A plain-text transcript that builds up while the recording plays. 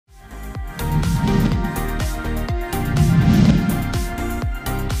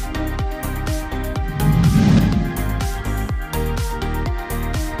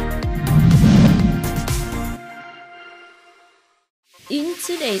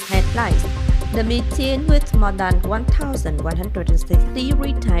today's headlines. The meeting with more than 1,160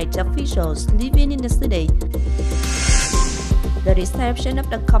 retired officials living in the city. The reception of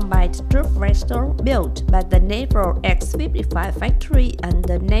the combined troop vessel built by the Naval X55 Factory and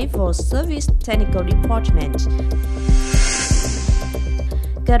the Naval Service Technical Department.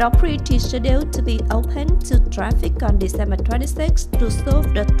 Got operating scheduled to be open to traffic on December 26 to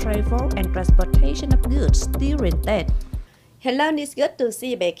serve the travel and transportation of goods during that. Hello, it's good to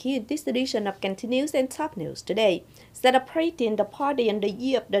see you back here in this edition of Continuous and Top News today. Celebrating the party in the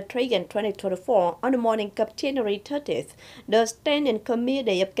year of the Dragon 2024 on the morning of January 30th, the Standing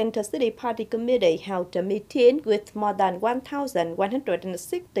Committee of Cần Thơ City Party Committee held a meeting with more than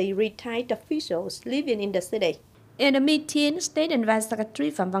 1,160 retired officials living in the city. In the meeting, State Advice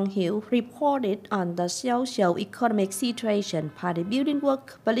Secretary Phạm Văn Hiếu reported on the socio-economic situation, party building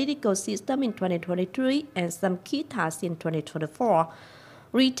work, political system in 2023, and some key tasks in 2024.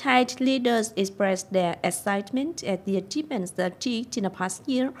 Retired leaders expressed their excitement at the achievements achieved in the past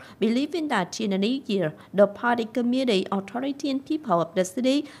year, believing that in the new year, the party committee, authority, and people of the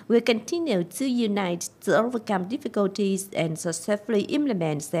city will continue to unite to overcome difficulties and successfully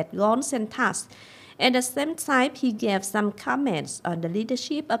implement set goals and tasks. At the same time, he gave some comments on the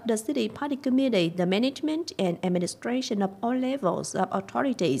leadership of the City Party Committee, the management and administration of all levels of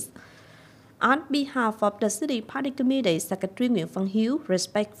authorities. On behalf of the City Party Committee, Secretary Nguyễn Văn Hiếu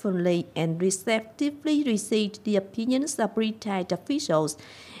respectfully and receptively received the opinions of retired officials.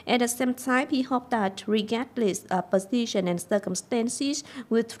 At the same time, he hoped that regardless of position and circumstances,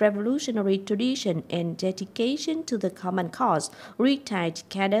 with revolutionary tradition and dedication to the common cause, retired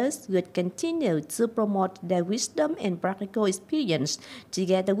cadres would continue to promote their wisdom and practical experience,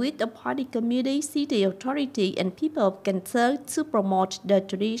 together with the party committee, city authority, and people of Cần Thơ to promote the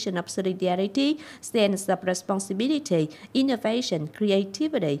tradition of solidarity, sense of responsibility, innovation,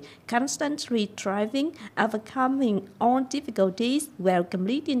 creativity, constantly striving, overcoming all difficulties while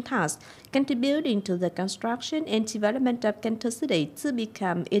completing tasks, contributing to the construction and development of Cần Thơ City to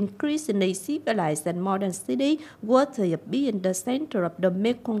become increasingly civilized and modern city worthy of being the center of the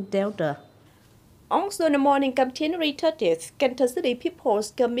Mekong Delta. Also, on the morning of January 30th, Cần Thơ City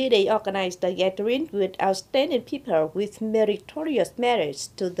People's Committee organized a gathering with outstanding people with meritorious merits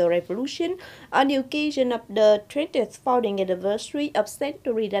to the revolution on the occasion of the 20th founding anniversary of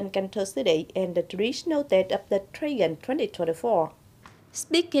Century Done Cần Thơ City and the traditional date of the Dragon 2024.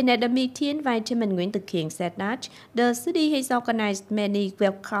 Speaking at the meeting, Vice Chairman Nguyễn Thực Hiện said that the city has organized many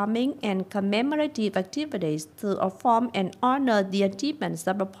welcoming and commemorative activities to affirm and honor the achievements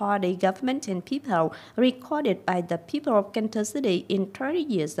of the party, government, and people recorded by the people of Cần Thơ City in 30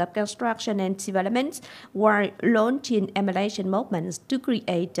 years of construction and development, while launching emulation movements to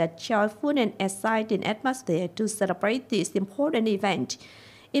create a joyful and exciting atmosphere to celebrate this important event.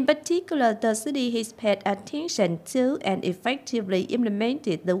 In particular, the city has paid attention to and effectively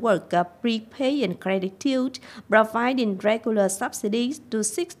implemented the work of prepaying gratitude, providing regular subsidies to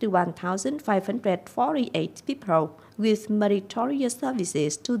 61,548 people with meritorious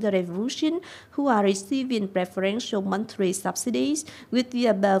services to the revolution who are receiving preferential monthly subsidies with the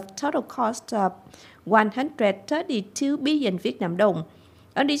above total cost of 132 billion Việt Nam đồng.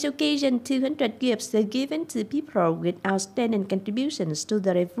 On this occasion, 200 gifts are given to people with outstanding contributions to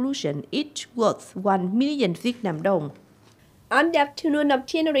the revolution, each worth 1 million Việt Nam đồng. On the afternoon of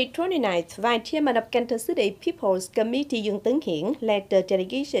January 29th, Vice Chairman of Cần Thơ City People's Committee Dương Tấn Hiển led the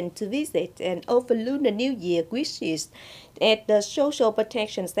delegation to visit and overlook the New Year wishes at the Social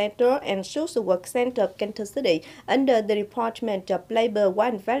Protection Center and Social Work Center of Cần Thơ City under the Department of Labor,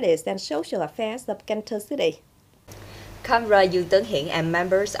 One Values and Social Affairs of Cần Thơ City. Comrade Dương Tấn Hiển and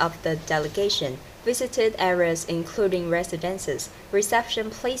members of the delegation visited areas including residences, reception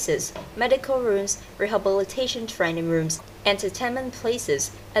places, medical rooms, rehabilitation training rooms, entertainment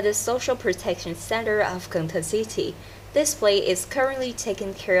places at the Social Protection Center of Cần Thơ City. This place is currently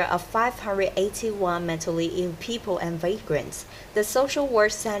taking care of 581 mentally ill people and vagrants. The Social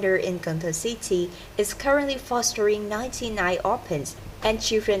Work Center in Cần Thơ City is currently fostering 99 orphans and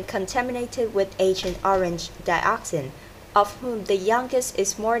children contaminated with Agent Orange dioxin, of whom the youngest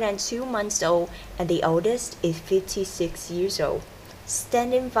is more than 2 months old and the oldest is 56 years old.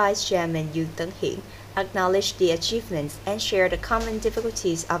 Standing Vice Chairman Yu Tấn Hiển acknowledged the achievements and shared the common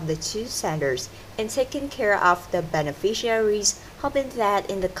difficulties of the two centers in taking care of the beneficiaries, hoping that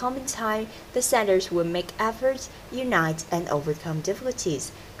in the coming time the centers will make efforts, unite, and overcome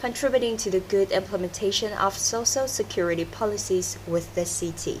difficulties, contributing to the good implementation of social security policies with the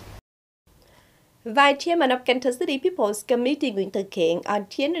city. Vice Chairman of Cần Thơ City People's Committee Nguyễn Thực Hiện on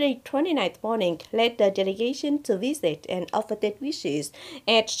January 29th morning led the delegation to visit and offer their wishes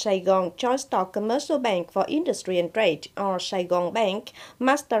at Saigon Joint Stock Commercial Bank for Industry and Trade, or Saigon Bank,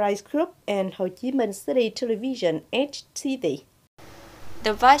 Masterized Group, and Ho Chi Minh City Television (HTV).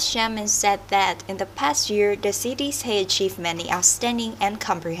 The Vice Chairman said that in the past year, the cities has achieved many outstanding and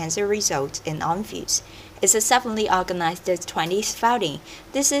comprehensive results in all fields. It successfully organized the 20th founding.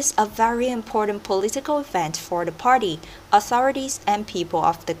 This is a very important political event for the party, authorities, and people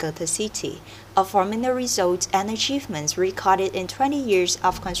of the Cần Thơ city, affirming the results and achievements recorded in 20 years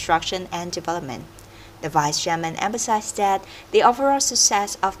of construction and development. The Vice Chairman emphasized that the overall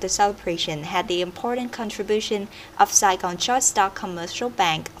success of the celebration had the important contribution of Saigon Joint Stock Commercial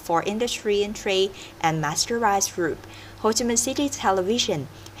Bank for Industry and Trade and Masterized Group, Ho Chi Minh City Television,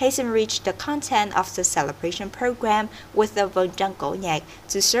 has enriched the content of the celebration program with the vâng trăng cổ nhạc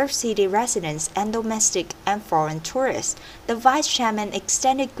to serve city residents and domestic and foreign tourists. The Vice Chairman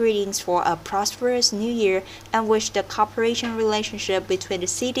extended greetings for a prosperous new year and wished the cooperation relationship between the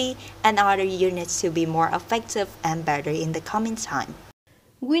city and other units to be more effective and better in the coming time.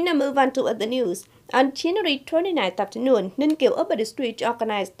 We now move on to other news. On January 29th afternoon, Ninh Kiều Urban District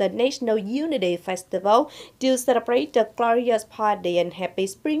organized the National Unity Festival to celebrate the glorious party and Happy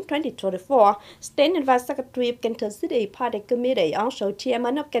Spring 2024. State Naval Secretary of Cần Thơ City Party Committee, also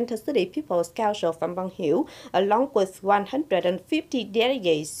Chairman of Cần Thơ City People's Council Phạm Văn Hiếu, along with 150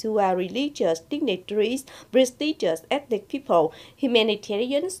 delegates who are religious dignitaries, prestigious ethnic people,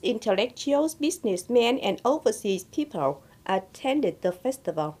 humanitarians, intellectuals, businessmen, and overseas people, attended the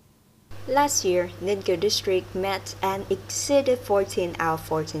festival. Last year, Ninh Kiều District met and exceeded 14 out of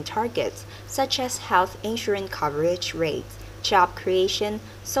 14 targets, such as health insurance coverage rates, job creation,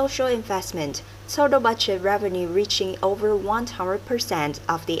 social investment, total budget revenue reaching over 100%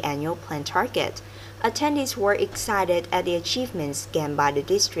 of the annual plan target. Attendees were excited at the achievements gained by the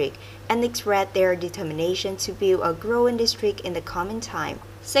district and expressed their determination to build a growing district in the coming time.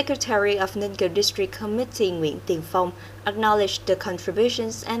 Secretary of Ninh Kiều District Committee Nguyễn Tiền Phong acknowledged the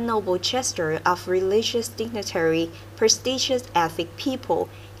contributions and noble gesture of religious dignitary, prestigious ethnic people,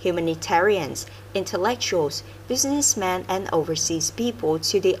 humanitarians, intellectuals, businessmen, and overseas people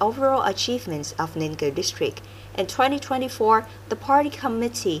to the overall achievements of Ninh Kiều District. In 2024, the party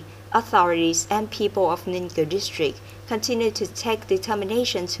committee, authorities, and people of Ninh Kiều District continue to take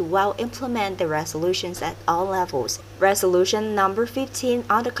determination to well implement the resolutions at all levels. Resolution number 15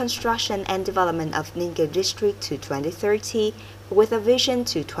 on the construction and development of Ninh Kiều District to 2030, with a vision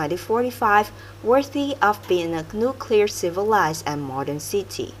to 2045, worthy of being a nuclear civilized and modern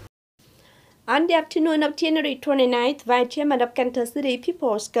city. On the afternoon of January 29th, Vice Chairman of Cần Thơ City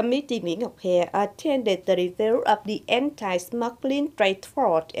People's Committee Nguyễn Ngọc Hè attended the review of the anti-smuggling, trade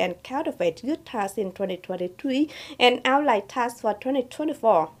fraud, and counterfeit goods task in 2023 and outline tasks for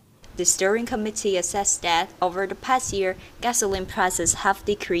 2024. The steering committee assessed that over the past year, gasoline prices have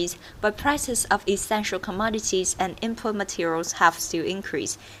decreased, but prices of essential commodities and input materials have still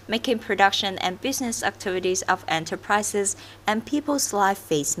increased, making production and business activities of enterprises and people's life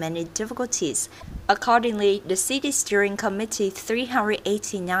face many difficulties. Accordingly, the City Steering Committee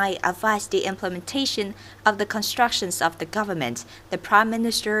 389 advised the implementation of the constructions of the government, the Prime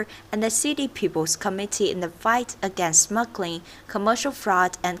Minister, and the City People's Committee in the fight against smuggling, commercial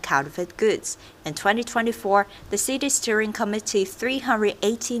fraud, and counterfeit goods. In 2024, the City Steering Committee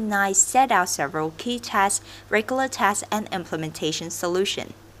 389 set out several key tasks, regular tasks, and implementation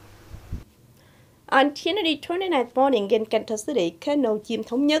solutions. On January 29th morning in Cần Thơ City, Colonel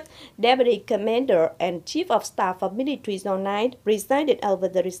Thống Nhất, Deputy Commander and Chief of Staff of Military Zone 9, presided over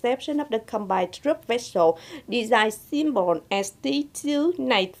the reception of the combined troop vessel, design symbol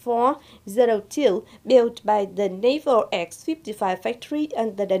ST-29402, built by the Naval X55 Factory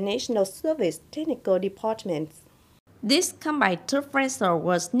under the Naval Service Technical Department. This combined troop vessel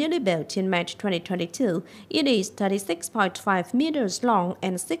was newly built in March 2022. It is 36.5 meters long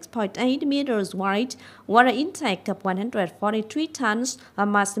and 6.8 meters wide, water intake of 143 tons, a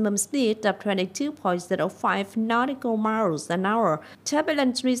maximum speed of 22.05 nautical miles an hour,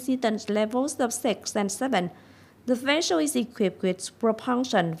 turbulence resistance levels of 6 and 7. The vessel is equipped with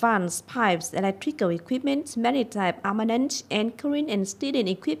propulsion vans, pipes, electrical equipment, maritime armament, anchoring and steering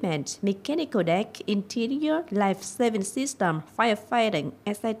equipment, mechanical deck, interior, life-saving system, firefighting,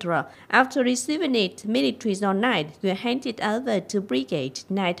 etc. After receiving it, Military Zone 9 will hand it over to Brigade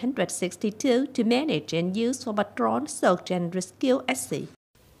 962 to manage and use for patrol, search and rescue at sea.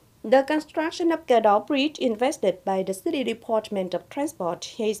 The construction of Cần Bridge invested by the City Department of Transport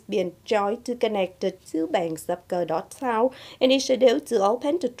has been joined to connect the two banks of Cần Town and is scheduled to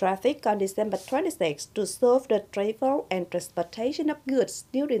open to traffic on December 26 to serve the travel and transportation of goods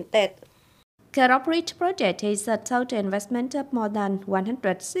during that. Cần Bridge project has a total investment of more than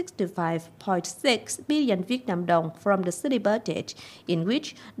 165.6 billion Vietnam dong from the city budget, in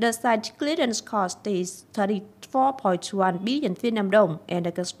which the site clearance cost is 34.1 billion Vietnam dong and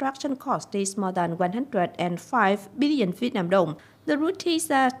the construction cost is more than 105 billion Vietnam dong. The route is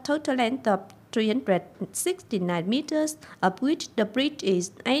a total length of 369 meters, of which the bridge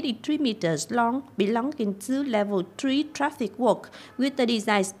is 83 meters long, belonging to level 3 traffic work with a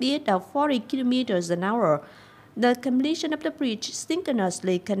design speed of 40 kilometers an hour. The completion of the bridge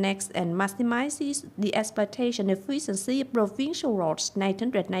synchronously connects and maximizes the exploitation efficiency of provincial roads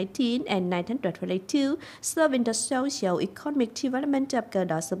 919 and 922, serving the socio-economic development of Cần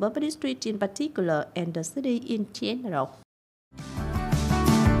Thơ suburban district in particular and the city in general.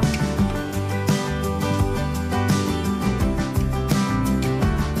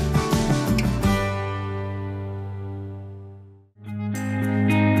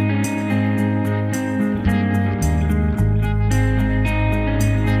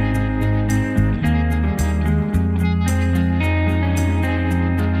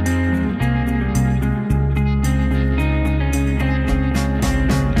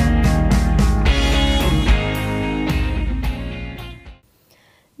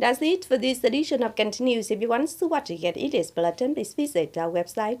 That's it for this edition of Cần News. If you want to watch again latest bulletin, please visit our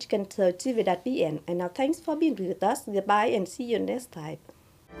website, kênh TV.vn. And now thanks for being with us. Goodbye and see you next time.